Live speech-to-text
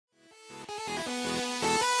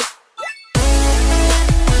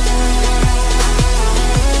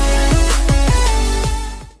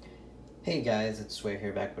it's Sway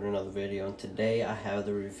here back with another video, and today I have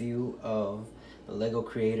the review of the LEGO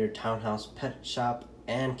Creator Townhouse Pet Shop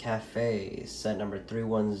and Cafe set number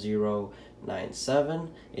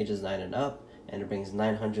 31097, ages 9 and up, and it brings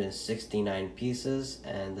 969 pieces,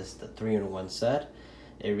 and this is the 3-in-1 set.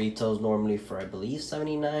 It retails normally for I believe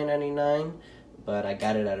 $79.99, but I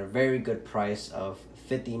got it at a very good price of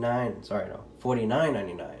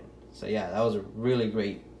 $49.99. So yeah, that was a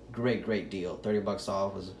really great deal. 30 bucks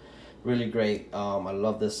off was really great. I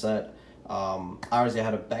love this set. Obviously I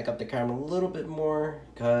had to back up the camera a little bit more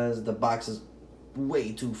because the box is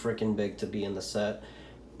way too freaking big to be in the set.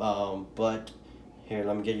 But here,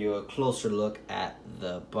 let me give you a closer look at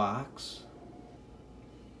the box.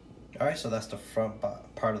 Alright, so that's the front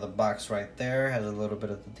part of the box right there. Has a little bit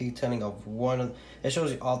of the detailing of it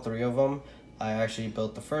shows you all three of them. I actually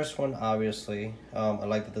built the first one, obviously. I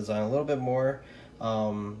like the design a little bit more.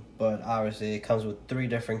 But obviously it comes with 3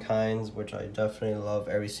 different kinds, which I definitely love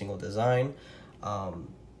every single design.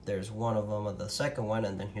 There's one of them of the second one,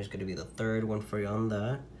 and then here's going to be the third one for you on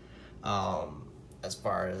that. As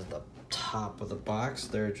far as the top of the box,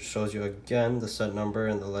 there it just shows you again the set number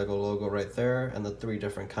and the LEGO logo right there, and the 3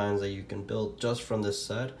 different kinds that you can build just from this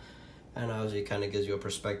set. And obviously it kind of gives you a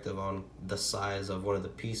perspective on the size of one of the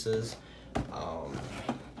pieces.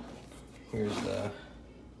 Here's the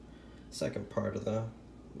second part of the,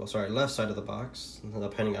 left side of the box,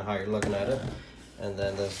 depending on how you're looking at it. And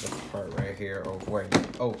then there's the part right here of where you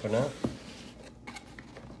open it.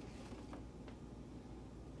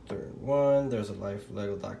 Third one, there's a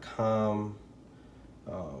LifeLego.com,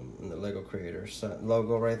 and the LEGO Creator set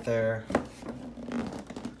logo right there.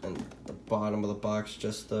 And the bottom of the box,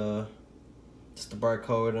 just the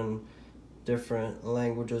barcode and different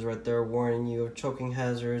languages right there warning you of choking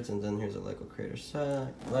hazards. And then here's a LEGO Creator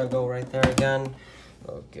set logo right there again.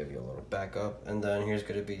 I'll give you a little backup, and then here's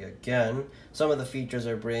going to be again some of the features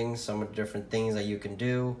it brings, some of the different things that you can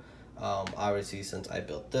do. Obviously, since I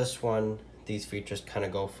built this one, these features kind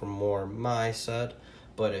of go for more my set,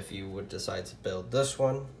 but if you would decide to build this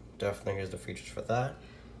one, definitely here's the features for that.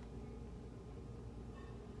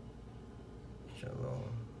 Show a little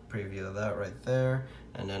preview of that right there.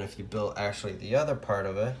 And then if you build actually the other part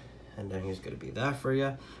of it, and then here's going to be that for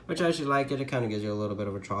you, which I actually like it. It kind of gives you a little bit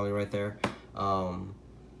of a trolley right there.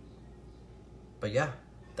 But yeah,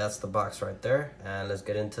 that's the box right there, and let's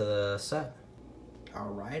get into the set. All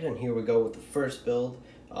right, and here we go with the first build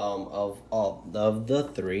of all of the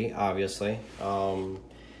 3, obviously.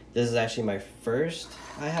 This is actually my first,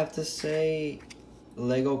 I have to say,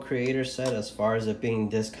 LEGO Creator set as far as it being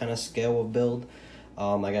this kind of scale of build.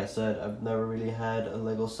 Like I said, I've never really had a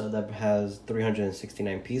LEGO set that has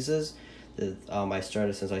 369 pieces.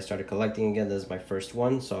 Since I started collecting again, this is my first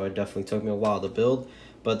one, so it definitely took me a while to build,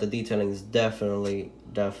 but the detailing is definitely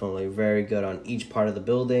very good on each part of the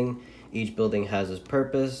building. Each building has its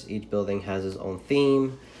purpose, each building has its own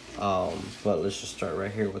theme. But let's just start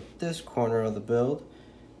right here with this corner of the build.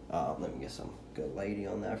 Let me get some good lighting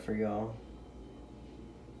on that for y'all.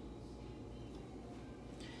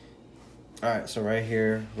 Alright, so right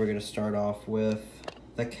here, we're going to start off with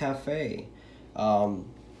the cafe.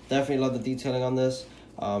 Definitely love the detailing on this.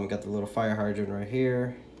 You got the little fire hydrant right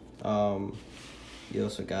here. You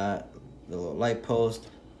also got the little light post,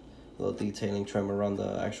 a little detailing trim around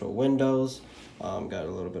the actual windows. Got a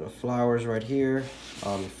little bit of flowers right here.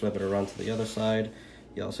 You flip it around to the other side.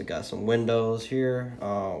 You also got some windows here.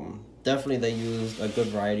 Definitely they used a good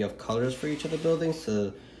variety of colors for each of the buildings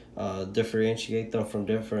to differentiate them from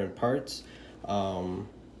different parts.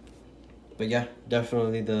 But yeah,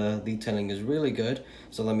 definitely the detailing is really good.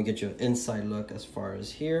 So let me get you an inside look as far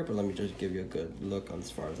as here, but let me just give you a good look on as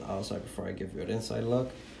far as the outside before I give you an inside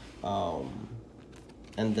look.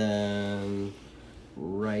 And then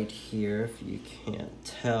right here, if you can't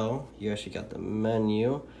tell, you actually got the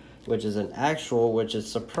menu, which is which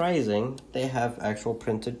is surprising, they have actual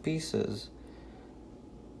printed pieces.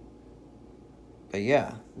 But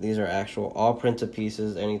yeah, these are actual all printed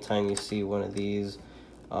pieces. Anytime you see one of these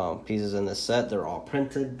pieces in the set, they're all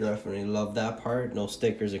printed. Definitely love that part. No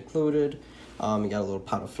stickers included. You got a little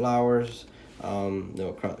pot of flowers,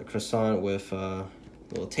 little croissant with a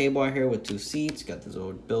little table out here with 2 seats. Got this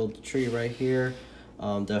little build tree right here.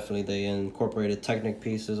 Definitely they incorporated Technic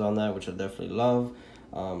pieces on that, which I definitely love.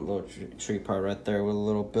 Little tree part right there with a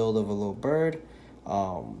little build of a little bird.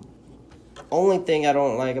 Only thing I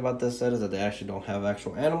don't like about this set is that they actually don't have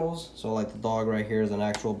actual animals. So like the dog right here is an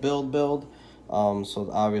actual build. So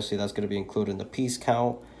obviously that's going to be included in the piece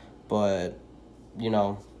count, but you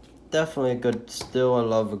know, definitely a good, still I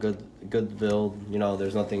love a good build, you know,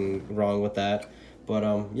 there's nothing wrong with that. But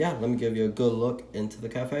yeah, let me give you a good look into the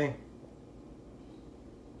cafe.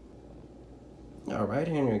 All right,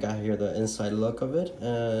 and we got here the inside look of it,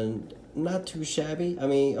 and not too shabby. I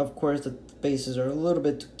mean, of course, the spaces are a little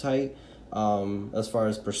bit too tight. As far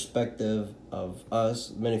as perspective of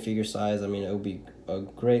us, minifigure size, I mean, it would be a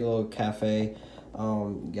great little cafe.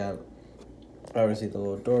 You got, obviously, the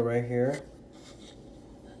little door right here.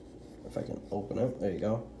 If I can open it, there you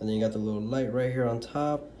go. And then you got the little light right here on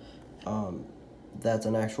top. That's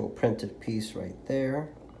an actual printed piece right there.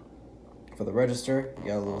 For the register, you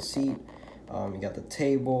got a little seat. You got the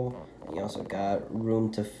table. You also got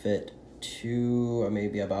room to fit two, or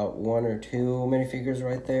maybe about one or two minifigures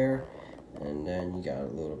right there. And then you got a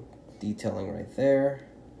little detailing right there.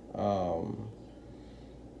 But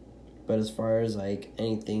as far as like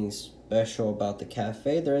anything special about the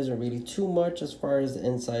cafe, there isn't really too much as far as the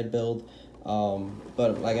inside build.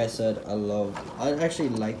 But like I said, I actually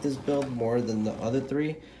like this build more than the other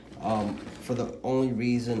three, for the only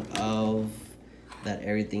reason of that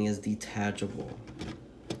everything is detachable.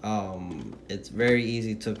 It's very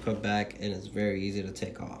easy to put back and it's very easy to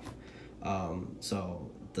take off.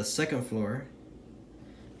 So the second floor,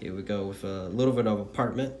 here we go with a little bit of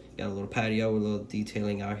apartment. Got a little patio with a little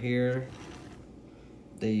detailing out here.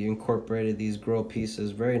 They incorporated these grill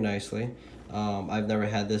pieces very nicely. I've never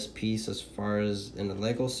had this piece as far as in the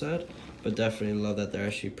Lego set, but definitely love that they're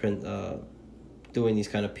actually doing these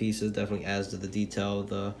kind of pieces. Definitely adds to the detail of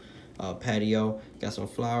the patio. Got some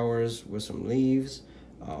flowers with some leaves.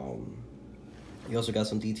 You also got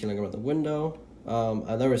some detailing around the window.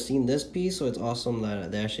 I've never seen this piece, so it's awesome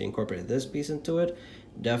that they actually incorporated this piece into it.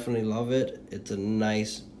 Definitely love it. It's a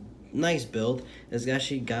nice build. It's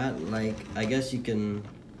actually got, like, I guess you can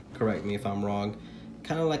correct me if I'm wrong,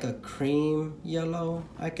 kind of like a cream yellow,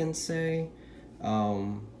 I can say. But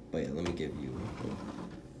yeah, let me give you,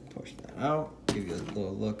 push that out, give you a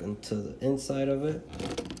little look into the inside of it,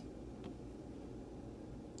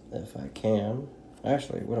 if I can.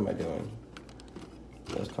 Actually, what am I doing?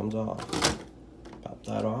 This comes off. Pop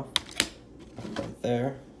that off right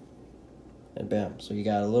there, and bam. So you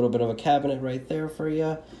got a little bit of a cabinet right there for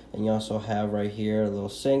you, and you also have right here a little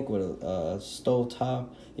sink with a stove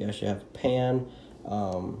top. You actually have a pan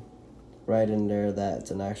right in there.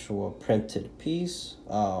 That's an actual printed piece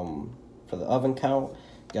for the oven count.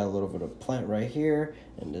 You got a little bit of plant right here,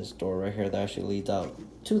 and this door right here that actually leads out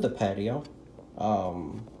to the patio.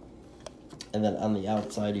 And then on the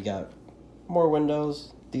outside, you got more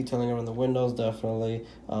windows, detailing around the windows, definitely.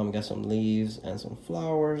 Got some leaves and some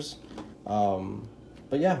flowers.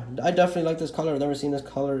 But yeah, I definitely like this color. I've never seen this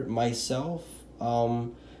color myself.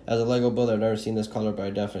 As a Lego builder, I've never seen this color, but I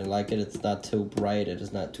definitely like it. It's not too bright. It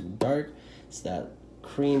is not too dark. It's that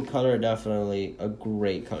cream color. Definitely a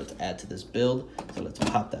great color to add to this build. So let's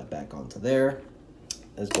pop that back onto there.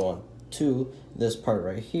 Let's go on to this part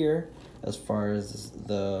right here. As far as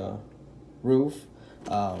the roof,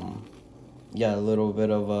 got a little bit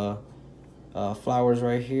of flowers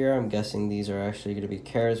right here. I'm guessing these are actually going to be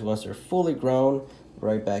carrots once they're fully grown.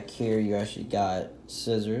 Right back here, you actually got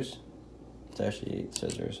scissors. It's actually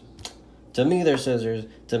scissors. To me, they're scissors.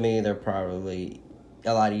 To me, they're probably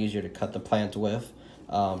a lot easier to cut the plant with.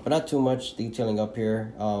 But not too much detailing up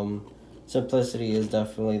here. Simplicity is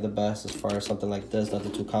definitely the best as far as something like this.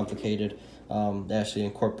 Nothing too complicated. They actually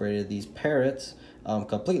incorporated these parrots.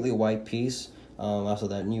 Completely white piece. Also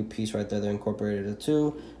that new piece right there, they incorporated it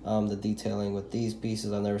too. The detailing with these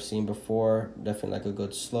pieces I've never seen before. Definitely like a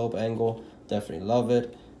good slope angle. Definitely love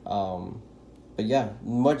it. But yeah,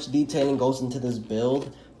 much detailing goes into this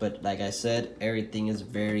build. But like I said, everything is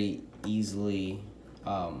very easily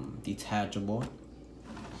detachable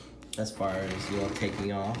as far as, you know,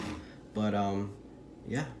 taking off. But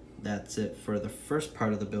yeah, that's it for the first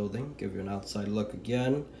part of the building. Give you an outside look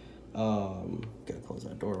again. Gotta close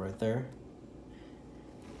that door right there.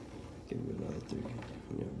 Give you another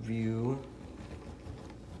 3-minute view.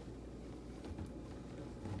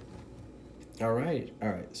 All right.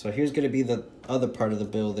 So here's gonna be the other part of the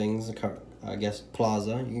buildings, I guess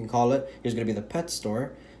plaza you can call it. Here's gonna be the pet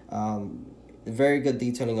store. Very good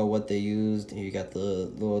detailing of what they used. You got the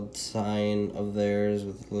little sign of theirs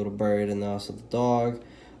with the little bird and also the dog.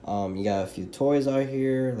 You got a few toys out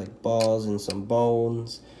here, like balls and some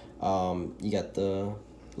bones. You got the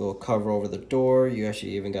little cover over the door. You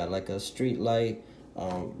actually even got like a street light.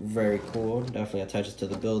 Very cool. Definitely attaches to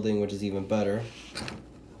the building, which is even better.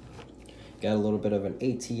 Got a little bit of an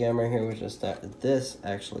ATM right here, which is that this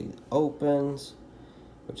actually opens,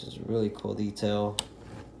 which is a really cool detail.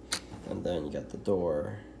 And then you got the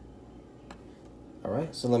door. All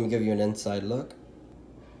right, so let me give you an inside look.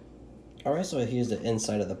 All right, so here's the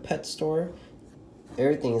inside of the pet store.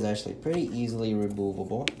 Everything is actually pretty easily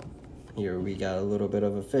removable. Here we got a little bit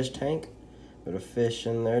of a fish tank. Bit of fish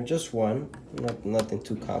in there, just one, nothing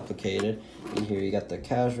too complicated. And here you got the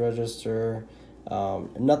cash register.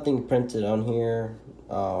 Nothing printed on here.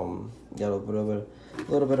 Got a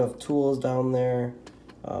little bit of tools down there,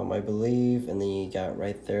 I believe, and then you got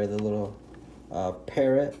right there the little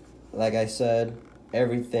parrot. Like I said,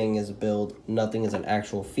 everything is a build. Nothing is an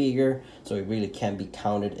actual figure, so it really can't be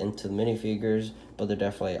counted into the minifigures, but they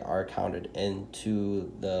definitely are counted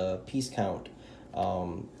into the piece count.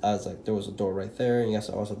 As like there was a door right there, and you guys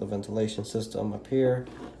also the ventilation system up here.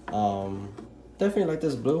 Definitely like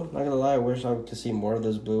this blue, not gonna lie. I wish I could see more of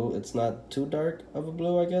this blue. It's not too dark of a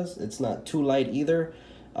blue, I guess. It's not too light either.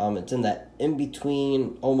 It's in that in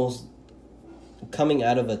between, almost coming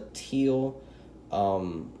out of a teal,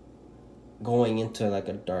 going into like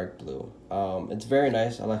a dark blue. It's very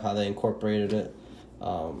nice. I like how they incorporated it.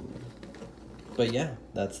 But yeah,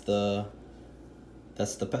 that's the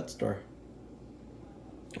pet store.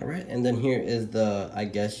 All right, and then here is the, I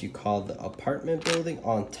guess you call the apartment building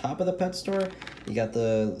on top of the pet store. You got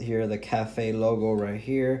the cafe logo right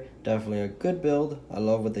here. Definitely a good build. I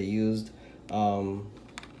love what they used.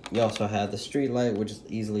 You also have the street light, which is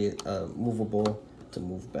easily movable to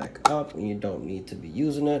move back up, and you don't need to be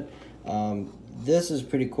using it. This is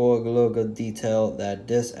pretty cool. A little good detail that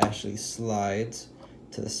this actually slides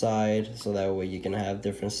to the side, so that way you can have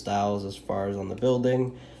different styles as far as on the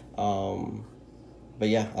building. But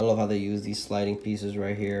yeah, I love how they use these sliding pieces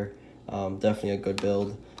right here. Definitely a good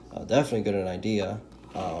build. Definitely good an idea.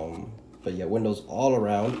 But yeah, windows all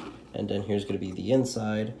around. And then here's going to be the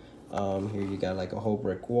inside. Here you got like a whole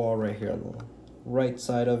brick wall right here on the right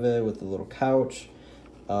side of it with a little couch.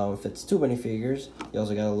 Fits 2 minifigures. You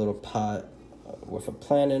also got a little pot with a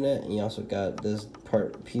plant in it. And you also got this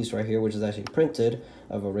piece right here, which is actually printed,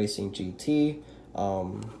 of a Racing GT. A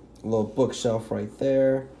little bookshelf right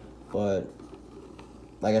there. But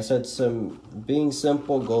like I said, being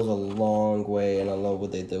simple goes a long way, and I love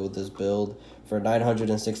what they did with this build. For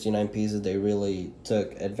 969 pieces, they really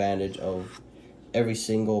took advantage of every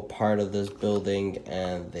single part of this building,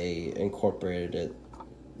 and they incorporated it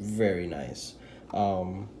very nice.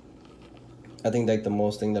 I think like the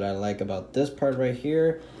most thing that I like about this part right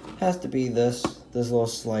here has to be this little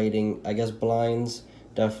sliding, I guess, blinds.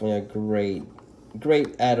 Definitely a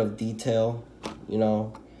great add of detail, you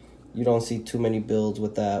know. You don't see too many builds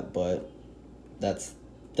with that, but that's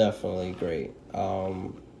definitely great.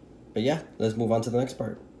 But yeah, let's move on to the next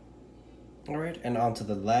part. All right, and on to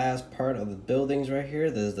the last part of the buildings right here.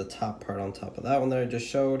 This is the top part on top of that one that I just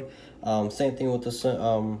showed. Same thing with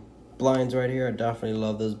the blinds right here. I definitely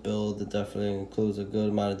love this build. It definitely includes a good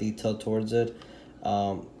amount of detail towards it.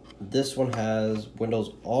 This one has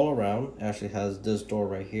windows all around. It actually has this door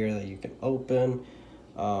right here that you can open.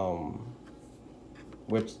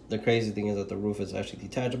 Which the crazy thing is that the roof is actually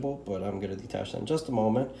detachable, but I'm gonna detach that in just a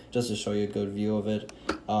moment, just to show you a good view of it.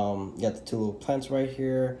 You got the 2 little plants right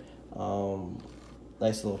here.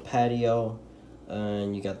 Nice little patio,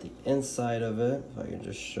 and you got the inside of it. If I can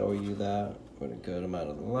just show you that with a good amount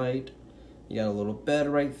of light. You got a little bed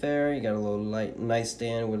right there. You got a little light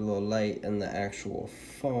nightstand with a little light and the actual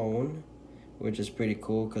phone, which is pretty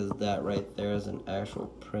cool because that right there is an actual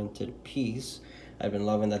printed piece. I've been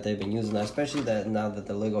loving that they've been using that, especially that now that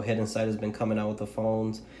the Lego Hidden Side has been coming out with the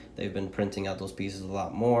phones. They've been printing out those pieces a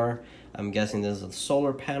lot more. I'm guessing there's a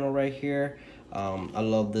solar panel right here. I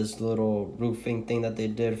love this little roofing thing that they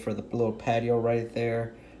did for the little patio right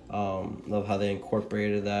there. Love how they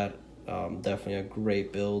incorporated that. Definitely a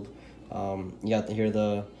great build. You got to hear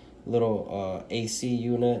the little AC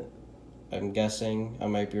unit. I'm guessing. I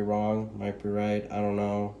might be wrong, might be right. I don't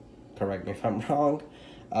know. Correct me if I'm wrong.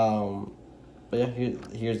 But yeah,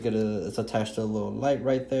 it's attached to a little light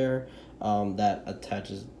right there. That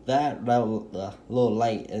attaches that little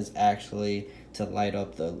light is actually to light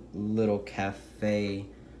up the little cafe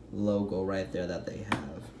logo right there that they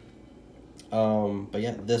have. But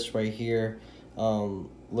yeah, this right here,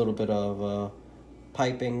 little bit of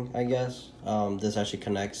piping, I guess. This actually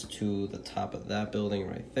connects to the top of that building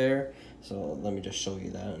right there. So let me just show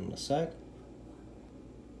you that in a sec.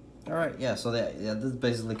 All right, yeah, so this is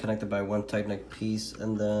basically connected by one Tightneck piece,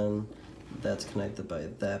 and then that's connected by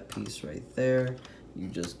that piece right there. You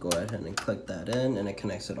just go ahead and click that in, and it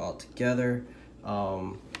connects it all together.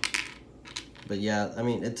 But yeah, I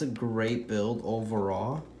mean, it's a great build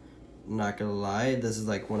overall. I'm not gonna lie, this is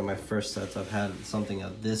like one of my first sets I've had something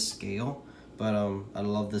of this scale. But I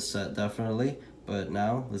love this set definitely. But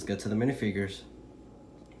now let's get to the minifigures.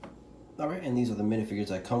 Alright, and these are the minifigures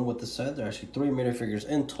that come with the set. There are actually 3 minifigures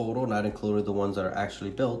in total, not including the ones that are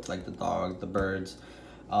actually built, like the dog, the birds.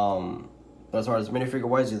 But as far as minifigure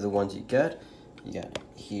wise, these are the ones you get. You got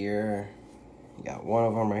here, You got one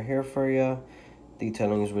of them right here for you.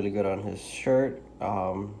 Detailing is really good on his shirt.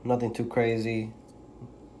 Nothing too crazy.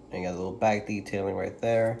 And you got a little back detailing right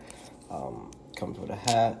there. Comes with a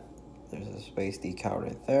hat. There's a space decal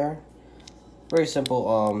right there. Very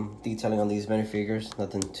simple detailing on these minifigures.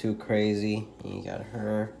 Nothing too crazy. And you got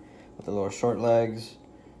her with the little short legs.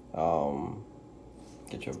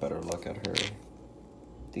 Get you a better look at her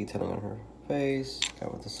detailing on her face.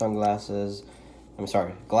 Got with the sunglasses. I'm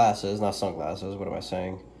sorry, glasses, not sunglasses. What am I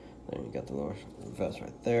saying? Then you got the little vest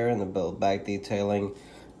right there and the little back detailing.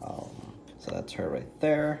 So that's her right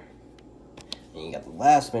there. And you got the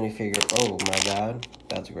last minifigure. Oh my god,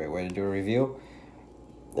 that's a great way to do a review.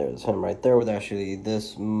 There's him right there with actually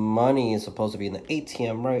this money is supposed to be in the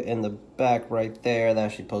ATM right in the back right there.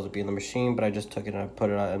 That's actually supposed to be in the machine, but I just took it and I put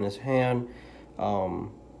it out in his hand.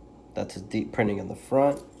 That's his deep printing in the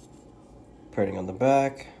front, printing on the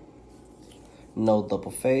back. No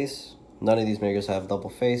double face. None of these minifigures have double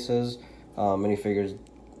faces. Minifigures,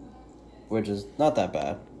 which is not that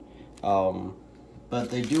bad. But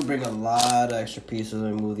they do bring a lot of extra pieces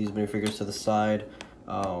and move these minifigures to the side.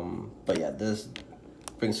 But yeah, this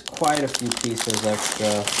brings quite a few pieces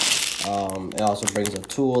extra. It also brings a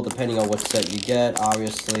tool depending on what set you get.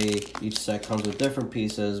 Obviously, each set comes with different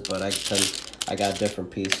pieces, but I got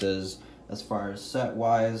different pieces as far as set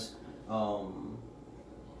wise.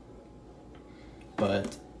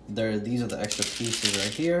 But these are the extra pieces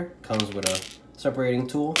right here. Comes with a separating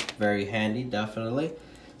tool, very handy, definitely.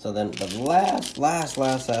 So then the last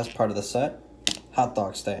part of the set, hot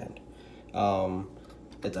dog stand.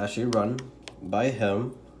 It's actually run by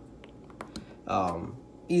him.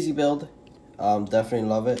 Easy build. Definitely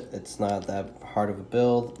love it. It's not that hard of a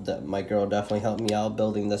build. That my girl definitely helped me out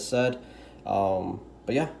building this set. But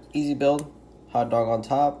yeah, easy build. Hot dog on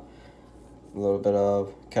top. A little bit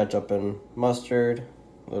of ketchup and mustard.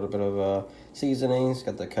 A little bit of seasonings.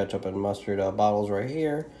 Got the ketchup and mustard bottles right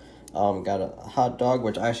here. Got a hot dog,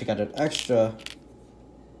 which I actually got an extra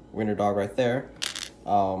wiener dog right there.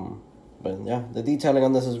 But yeah, the detailing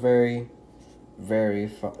on this is very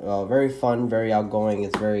fun, very outgoing.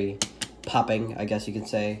 It's very popping, I guess you could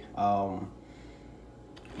say. But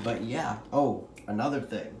yeah. Oh, another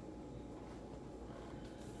thing.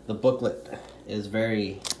 The booklet is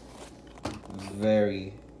very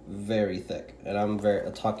thick, and I'm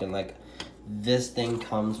talking like this thing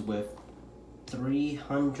comes with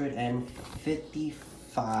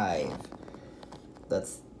 355.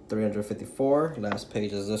 That's 354. Last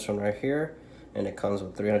page is this one right here, and it comes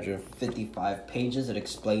with 355 pages. It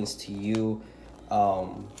explains to you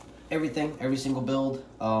everything, every single build.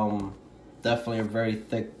 Definitely a very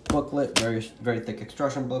thick booklet, very thick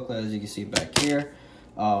construction booklet, as you can see back here.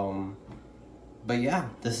 But yeah,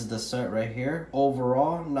 this is the set right here.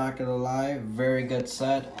 Overall, not gonna lie, very good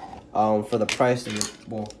set. For the price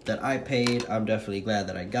that I paid, I'm definitely glad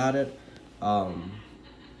that I got it.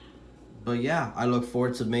 But yeah, I look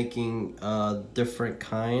forward to making a different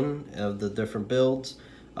kind of the different builds.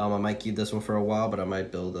 I might keep this one for a while, but I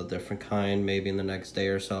might build a different kind maybe in the next day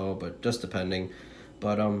or so, but just depending.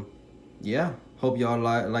 But yeah, hope y'all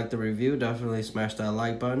like the review. Definitely smash that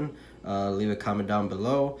like button. Leave a comment down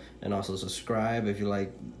below, and also subscribe if you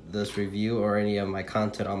like this review or any of my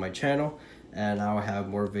content on my channel, and I'll have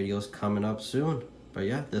more videos coming up soon. But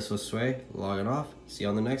yeah, this was Sway logging off. See you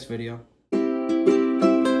on the next video.